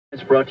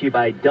It's brought to you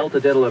by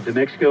Delta Dental of New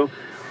Mexico.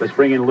 Let's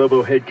bring in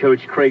Lobo head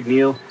coach Craig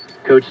Neal.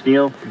 Coach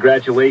Neal,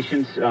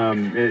 congratulations.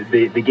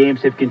 The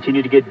games have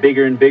continued to get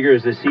bigger and bigger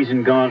as the season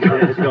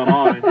has gone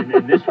on,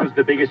 and this was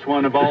the biggest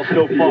one of all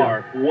so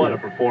far. What a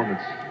performance!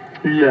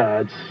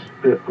 Yeah, it's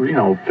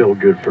feel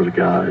good for the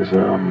guys.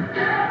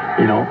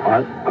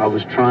 I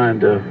was trying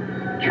to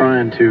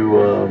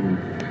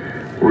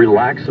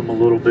relax them a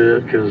little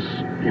bit because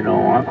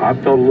I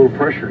felt a little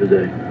pressure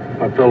today.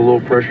 I felt a little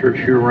pressure to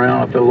shoot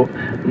around. I felt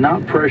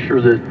not pressure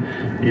that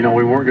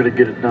we weren't going to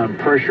get it done.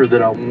 Pressure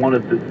that I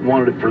wanted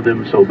it for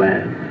them so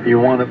bad. You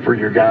want it for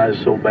your guys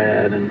so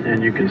bad,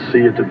 and you can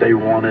see it that they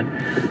want it,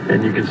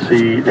 and you can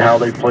see how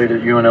they played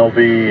at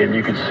UNLV, and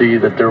you can see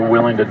that they're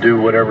willing to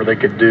do whatever they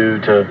could do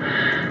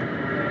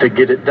to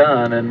get it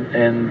done,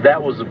 and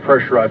that was the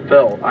pressure I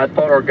felt. I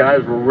thought our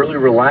guys were really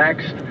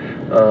relaxed.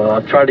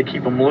 I tried to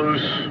keep them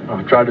loose.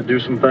 I tried to do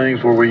some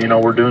things where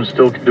we're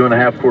still doing a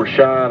half-court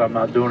shot. I'm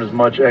not doing as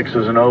much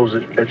X's and O's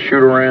at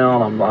shoot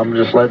around. I'm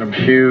just letting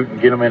them shoot and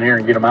get them in here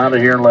and get them out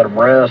of here and let them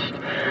rest.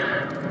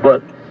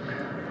 But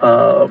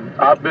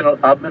I've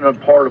been a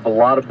part of a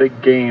lot of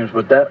big games,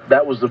 but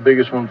that was the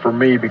biggest one for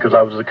me because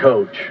I was the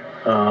coach.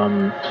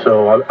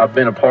 So I've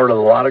been a part of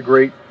a lot of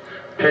great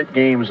pit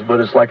games, but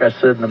it's like I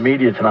said in the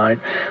media tonight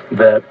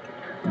that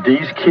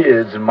these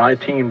kids and my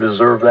team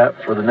deserve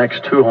that for the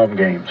next 2 home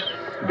games.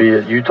 Be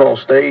it Utah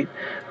State,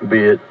 be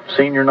it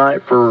senior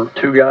night for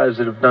 2 guys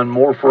that have done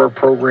more for our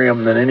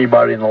program than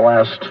anybody in the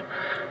last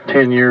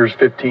 10 years,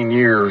 15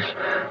 years,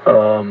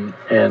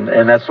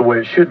 and that's the way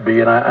it should be.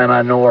 And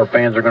I know our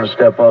fans are going to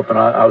step up, and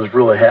I was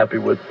really happy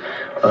with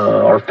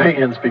our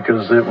fans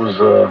because it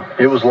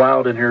was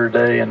loud in here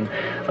today. And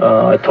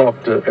I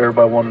talked to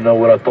everybody, wanted to know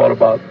what I thought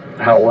about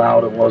how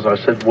loud it was. I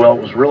said, well,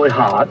 it was really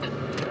hot,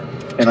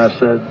 and I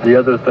said the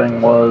other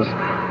thing was.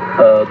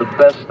 The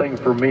best thing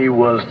for me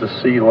was to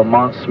see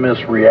Lamont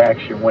Smith's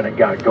reaction when it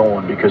got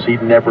going because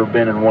he'd never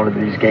been in one of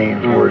these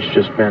games where it's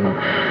just been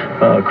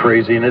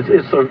crazy. And it's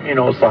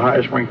the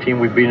highest ranked team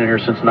we've been in here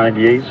since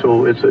 '98,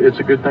 so it's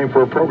a good thing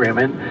for our program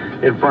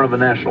and in front of a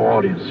national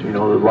audience. A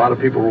lot of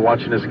people were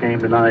watching this game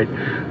tonight,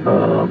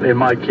 and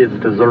my kids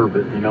deserve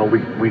it.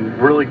 We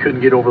really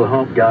couldn't get over the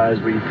hump, guys.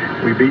 We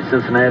beat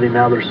Cincinnati.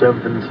 Now they're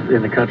 7th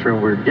in the country,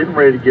 and we're getting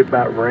ready to get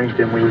back ranked,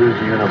 and we lose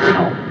to UNM at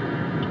home.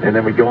 And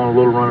then we go on a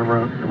little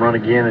run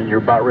again, and you're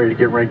about ready to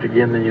get ranked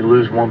again, then you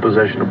lose 1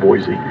 possession to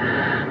Boise.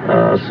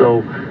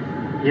 So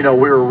we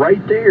were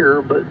right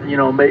there, but,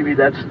 maybe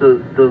that's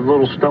the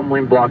little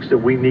stumbling blocks that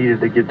we needed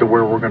to get to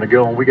where we're going to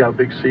go. And we got a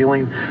big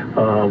ceiling.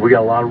 We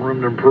got a lot of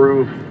room to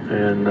improve,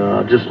 and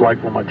just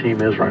like what my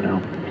team is right now.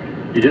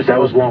 That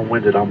was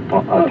long-winded.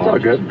 That's all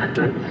good.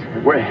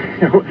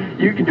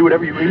 You can do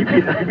whatever you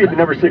beat the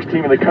number 6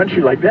 team in the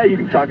country like that. You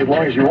can talk as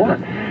long as you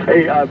want.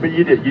 Hey, but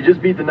you did. You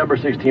just beat the number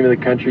 6 team in the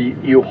country.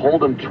 You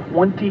hold them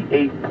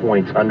 28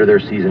 points under their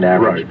season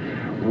average.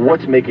 Right.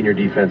 What's making your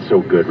defense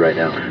so good right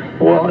now?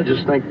 Well, I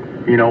just think,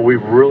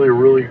 we've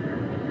really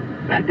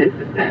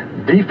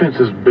defense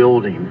is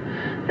building.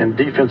 And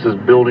defense is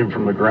building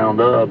from the ground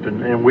up,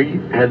 and we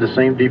had the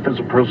same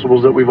defensive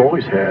principles that we've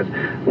always had.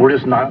 We're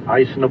just not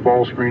icing the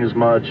ball screen as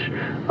much.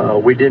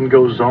 We didn't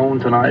go zone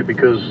tonight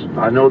because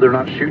I know they're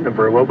not shooting it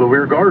very well, but we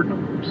were guarding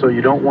them. So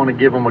you don't want to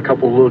give them a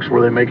couple looks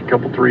where they make a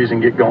couple threes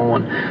and get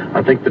going.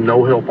 I think the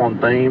no help on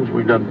Thames,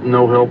 we've done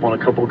no help on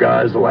a couple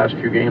guys the last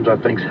few games, I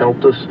think's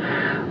helped us.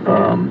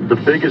 The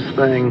biggest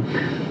thing,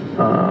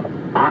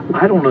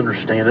 I don't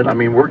understand it. I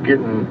mean,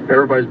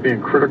 everybody's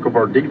being critical of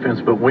our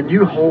defense, but when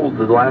you hold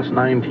the last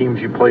 9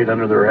 teams you played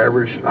under their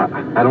average,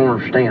 I don't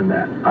understand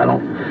that.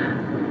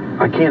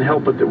 I can't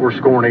help it that we're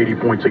scoring 80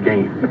 points a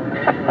game.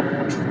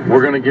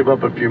 We're going to give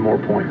up a few more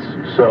points.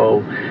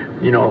 So,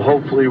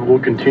 hopefully we'll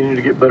continue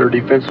to get better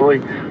defensively.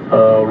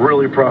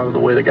 Really proud of the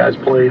way the guys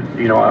played.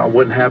 I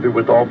wasn't happy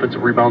with the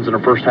offensive rebounds in the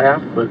first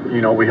half, but,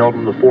 we held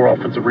them to 4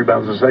 offensive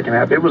rebounds in the second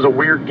half. It was a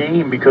weird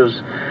game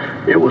because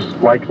it was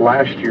like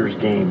last year's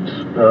games.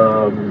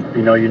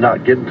 You're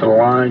not getting to the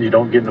line. You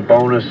don't get in the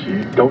bonus.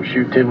 You don't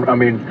shoot 10. I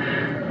mean,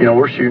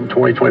 we're shooting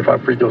 20,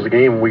 25 free throws a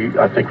game, and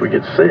I think we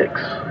get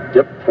 6.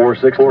 Yep, 4 or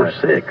 6. 4 or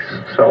 6.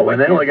 So, and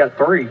they only got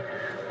 3,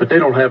 but they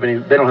don't have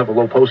a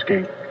low post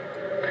game.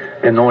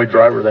 And the only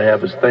driver they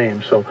have is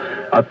Thames. So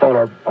I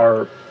thought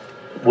our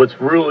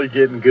what's really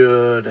getting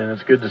good, and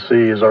it's good to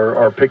see, is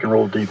our pick and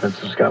roll defense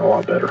has gotten a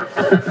lot better.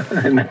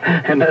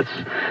 and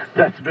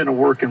that's been a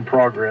work in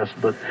progress,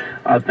 but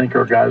I think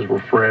our guys were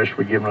fresh.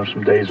 We've given them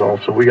some days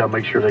off, so we got to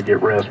make sure they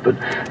get rest. But,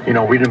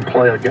 we didn't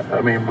play,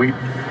 we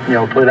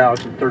played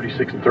Alex at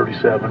 36 and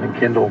 37 and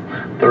Kendall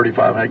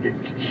 35. I get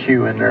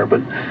Hugh in there,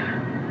 but,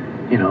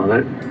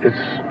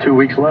 it's 2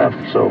 weeks left,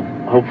 so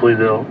hopefully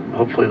they'll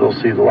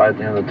see the light at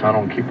the end of the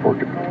tunnel and keep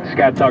working.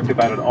 Scott talked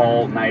about it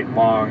all night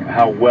long,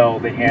 how well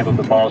they handled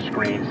the ball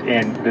screens.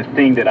 And the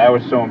thing that I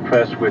was so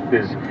impressed with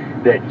is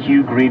that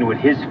Hugh Greenwood,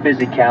 his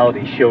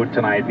physicality showed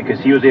tonight because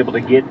he was able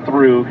to get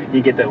through. He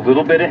get that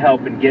little bit of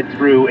help and get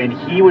through, and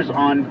he was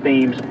on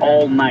Thames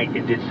all night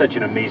and did such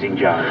an amazing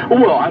job.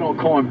 Well, I don't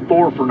call him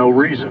Thor for no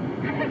reason.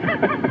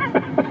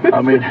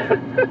 I mean,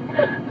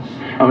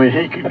 I mean,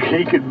 he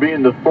could be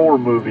in the Thor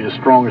movie as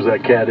strong as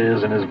that cat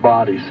is in his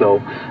body. So,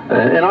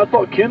 and I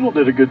thought Kendall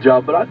did a good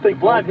job, but I think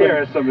blonde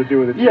hair has something to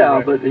do with it. Yeah,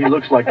 right? but he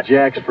looks like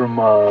Jax from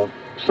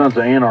Sons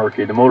of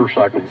Anarchy, the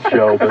motorcycle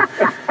show. But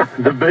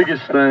the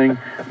biggest thing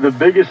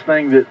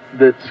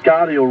that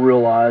Scotty will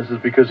realize is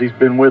because he's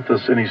been with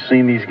us and he's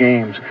seen these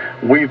games,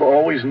 we've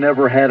always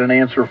never had an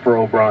answer for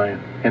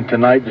O'Brien. And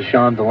tonight,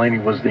 Deshaun Delaney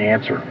was the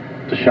answer.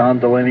 Deshaun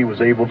Delaney was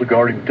able to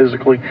guard him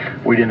physically.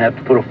 We didn't have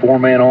to put a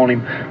 4-man on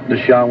him.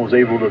 Deshaun was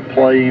able to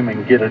play him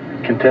and get a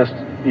contest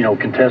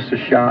his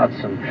shots.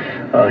 And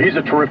he's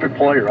a terrific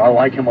player. I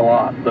like him a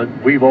lot. But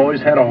we've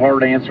always had a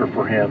hard answer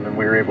for him, and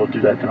we were able to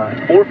do that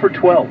tonight. 4 for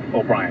 12,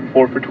 O'Brien.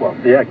 4 for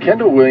 12. Yeah,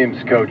 Kendall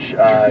Williams, Coach.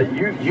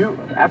 You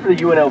after the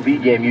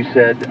UNLV game, you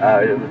said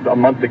a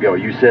month ago,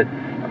 you said,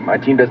 my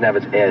team doesn't have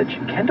its edge.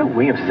 Kendall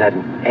Williams has had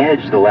an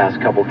edge the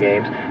last couple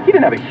games. He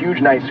didn't have a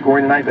huge night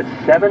scoring tonight, but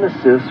 7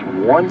 assists,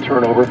 1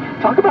 turnover.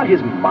 Talk about his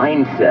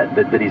mindset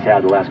that he's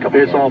had the last couple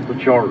games. It's off the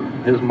chart.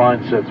 His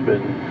mindset's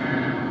been,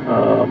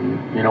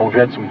 we've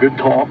had some good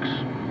talks.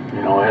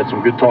 I had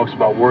some good talks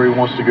about where he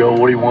wants to go,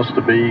 what he wants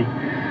to be,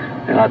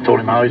 and I told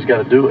him how he's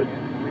got to do it.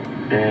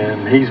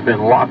 And he's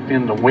been locked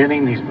into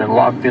winning. He's been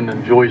locked into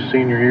enjoy his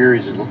senior year.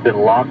 He's been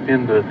locked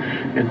into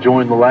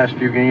enjoying the last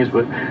few games.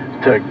 But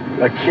to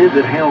a kid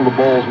that handled the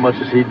ball as much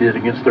as he did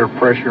against their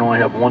pressure, and only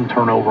have 1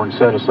 turnover and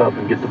set us up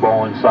and get the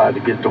ball inside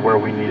to get to where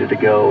we needed to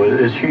go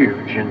is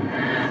huge. And,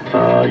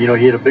 he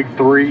hit a big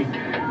 3. He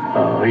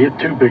hit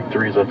 2 big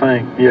 3s, I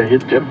think. Yeah, he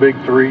hit 2 big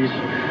 3s.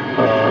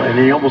 And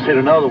he almost hit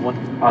another one.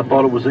 I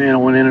thought it was in. It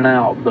went in and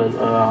out. But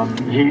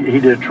he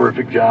did a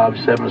terrific job,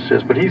 7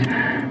 assists. But he's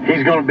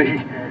going to be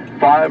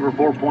 5 or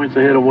 4 points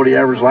ahead of what he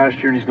averaged last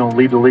year, and he's going to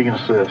lead the league in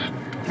assists.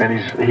 And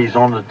he's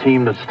on the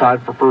team that's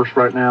tied for first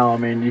right now. I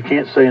mean, you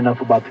can't say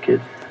enough about the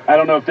kid. I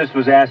don't know if this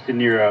was asked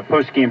in your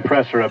post-game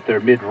presser up there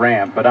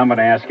mid-ramp, but I'm going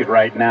to ask it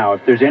right now.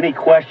 If there's any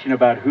question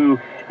about who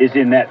is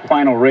in that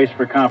final race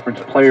for Conference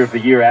Player of the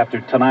Year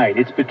after tonight,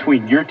 it's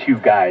between your 2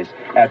 guys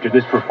after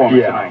this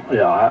performance tonight.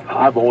 Yeah,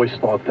 I've always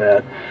thought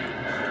that.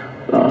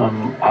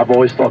 I've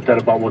always thought that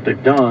about what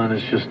they've done.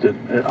 It's just that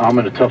I'm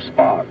in a tough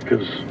spot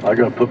because I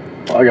got to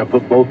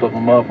put both of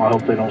them up. I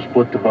hope they don't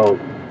split the vote.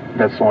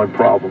 That's the only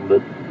problem.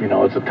 But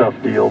it's a tough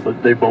deal.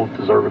 But they both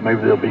deserve it.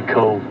 Maybe they'll be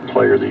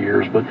co-player of the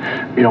years. But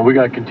we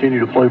got to continue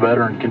to play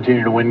better and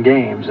continue to win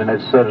games, and it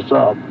set us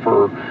up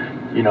for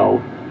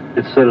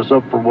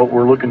what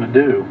we're looking to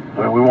do.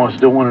 I mean, we want to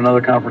still win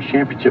another conference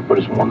championship, but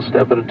it's one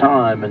step at a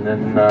time. And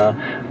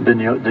then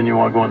you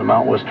want to go in the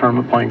Mountain West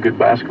tournament playing good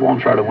basketball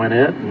and try to win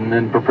it, and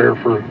then prepare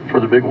for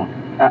the big one.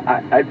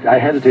 I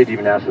hesitate to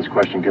even ask this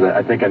question because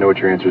I think I know what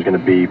your answer is going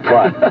to be.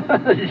 But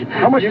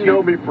how much you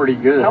know me pretty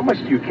good. How much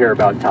do you care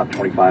about top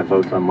 25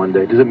 votes on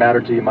Monday? Does it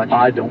matter to you much?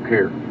 I don't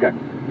care. Okay,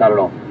 not at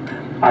all.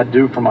 I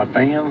do for my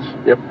fans.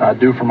 Yep. I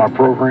do for my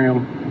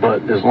program.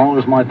 But as long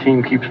as my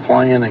team keeps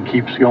playing and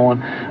keeps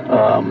going,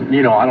 I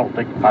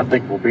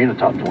think we'll be in the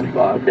top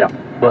 25. Yeah.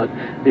 But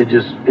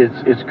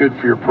it's good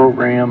for your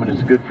program and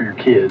it's good for your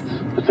kids.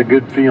 It's a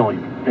good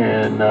feeling,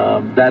 and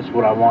that's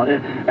what I want.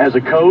 As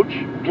a coach,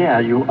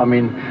 I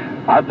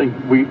think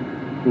we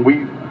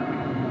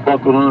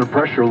buckled under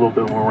pressure a little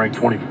bit when we were ranked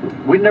 20.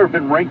 We've never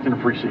been ranked in the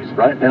preseason,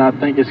 right? And I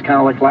think it's kind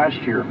of like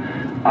last year.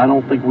 I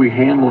don't think we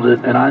handled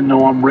it, and I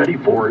know I'm ready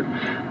for it.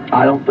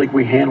 I don't think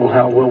we handled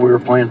how well we were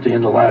playing at the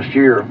end of last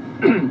year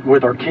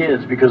with our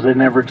kids because they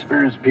never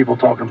experienced people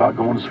talking about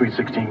going to Sweet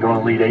 16, going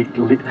to Elite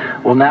 8.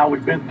 Well, now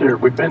we've been there.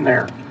 We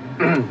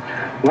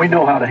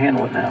know how to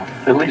handle it now.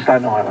 At least I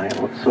know how to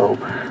handle it. So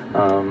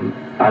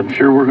I'm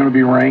sure we're going to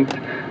be ranked.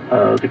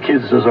 The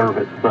kids deserve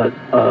it. But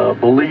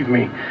believe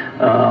me,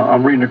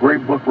 I'm reading a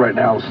great book right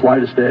now, The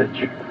Slightest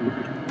Edge.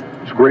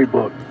 It's a great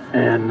book.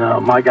 And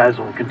my guys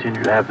will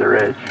continue to have their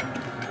edge.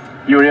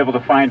 You were able to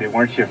find it,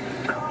 weren't you?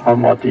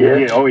 On what, the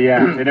edge? Yeah, oh,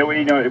 yeah.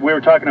 We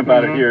were talking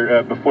about it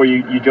here before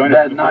you joined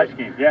us that night.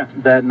 Game. Yeah.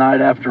 That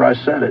night after I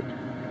said it,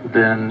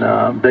 then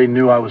they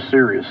knew I was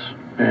serious.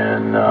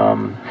 And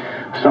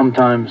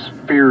sometimes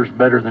fear is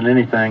better than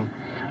anything.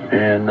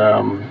 And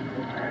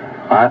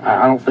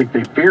I don't think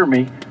they fear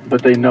me,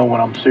 but they know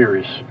when I'm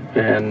serious.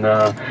 And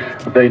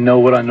they know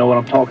what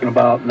I'm talking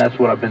about, and that's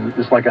what I've been.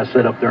 Just like I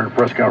said up there in the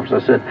press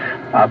conference, I said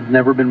I've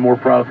never been more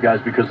proud of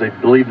guys because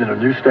they've believed in a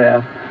new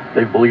staff,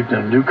 they've believed in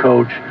a new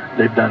coach,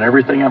 they've done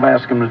everything I've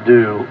asked them to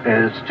do,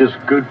 and it's just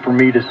good for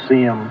me to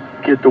see them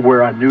get to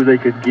where I knew they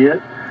could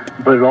get,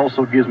 but it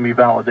also gives me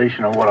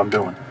validation on what I'm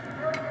doing.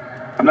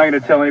 I'm not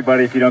going to tell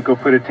anybody if you don't go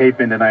put a tape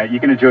in tonight.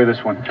 You can enjoy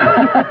this one.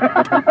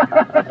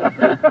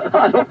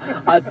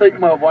 I think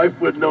my wife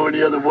wouldn't know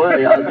any other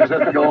way. I just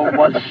have to go and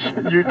watch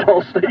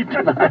Utah State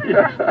tonight.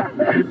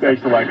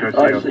 Thanks a lot, Coach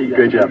Neal. Neal. See you.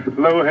 Great job.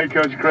 Hello, head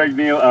coach Craig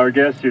Neal, our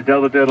guest, your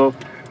Delta Dental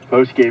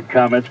post-game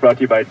comments brought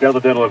to you by Delta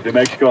Dental of New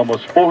Mexico.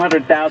 Almost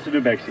 400,000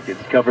 New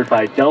Mexicans covered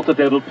by Delta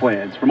Dental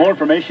plans. For more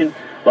information,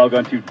 log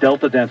on to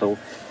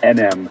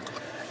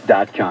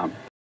deltadentalnm.com.